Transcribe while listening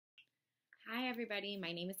everybody.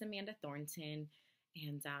 My name is Amanda Thornton,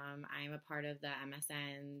 and I'm a part of the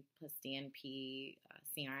MSN plus DNP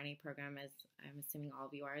CRNA program, as I'm assuming all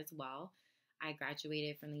of you are as well. I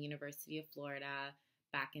graduated from the University of Florida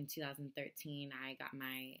back in 2013. I got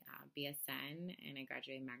my BSN, and I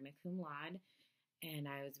graduated magna cum laude. And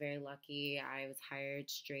I was very lucky. I was hired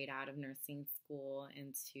straight out of nursing school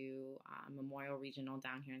into Memorial Regional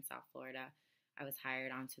down here in South Florida. I was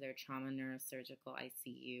hired onto their trauma neurosurgical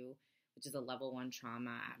ICU, which is a level 1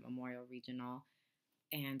 trauma at Memorial Regional.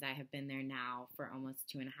 And I have been there now for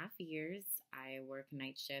almost 2.5 years. I work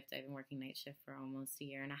night shift. I've been working night shift for almost a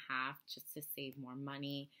year and a half just to save more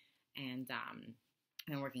money. And I've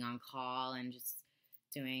been working on call and just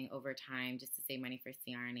doing overtime just to save money for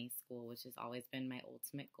CRNA school, which has always been my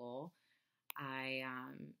ultimate goal. I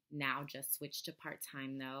now just switched to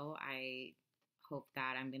part-time though. I hope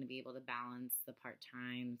that I'm going to be able to balance the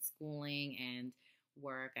part-time schooling and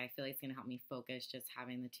work. I feel like it's going to help me focus just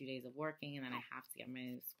having the 2 days of working, and then I have to get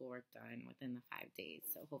my schoolwork done within the 5 days.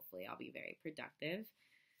 So hopefully I'll be very productive.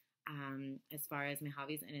 As far as my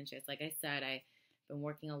hobbies and interests, like I said, I've been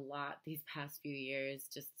working a lot these past few years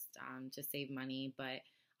just to save money, but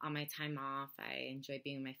on my time off, I enjoy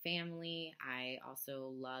being with my family. I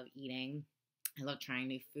also love eating. I love trying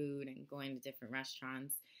new food and going to different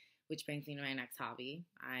restaurants, which brings me to my next hobby.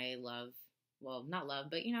 I love, well, not love,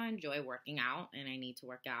 but, I enjoy working out, and I need to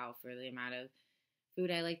work out for the amount of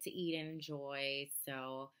food I like to eat and enjoy.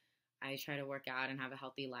 So I try to work out and have a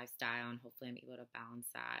healthy lifestyle, and hopefully I'm able to balance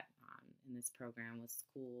that in this program with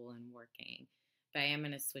school and working. But I am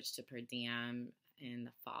going to switch to per diem in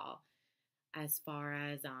the fall. As far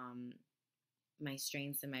as my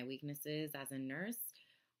strengths and my weaknesses as a nurse,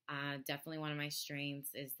 definitely one of my strengths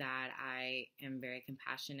is that I am very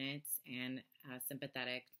compassionate and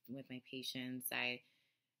sympathetic with my patients. I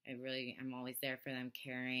really am always there for them,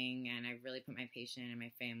 caring, and I really put my patient and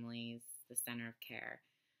my families the center of care.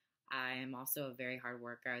 I am also a very hard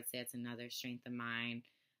worker. I would say it's another strength of mine.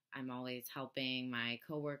 I'm always helping my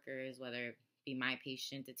coworkers, whether it be my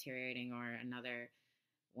patient deteriorating or another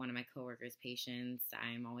one of my coworkers' patients.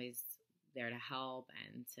 I'm always there to help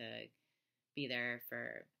and to be there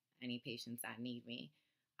for any patients that need me.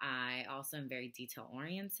 I also am very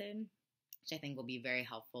detail-oriented, which I think will be very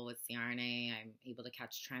helpful with CRNA. I'm able to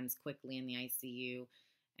catch trends quickly in the ICU,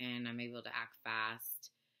 and I'm able to act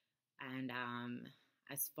fast. And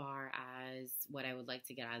as far as what I would like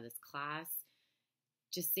to get out of this class,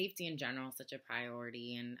 just safety in general is such a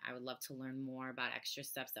priority, and I would love to learn more about extra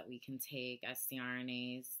steps that we can take as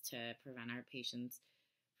CRNAs to prevent our patients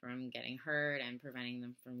from getting hurt and preventing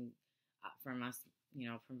them from us,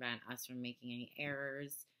 prevent us from making any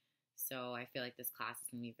errors. So I feel like this class is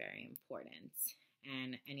going to be very important.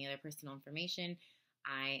 And any other personal information,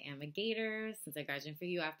 I am a Gator since I graduated from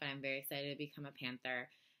FIU, but I'm very excited to become a Panther.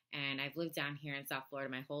 And I've lived down here in South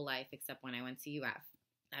Florida my whole life, except when I went to UF.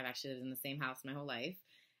 I've actually lived in the same house my whole life,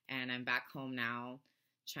 and I'm back home now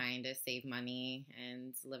trying to save money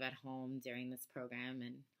and live at home during this program,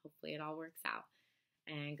 and hopefully it all works out.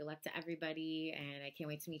 And good luck to everybody, and I can't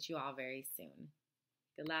wait to meet you all very soon.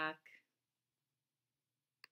 Good luck.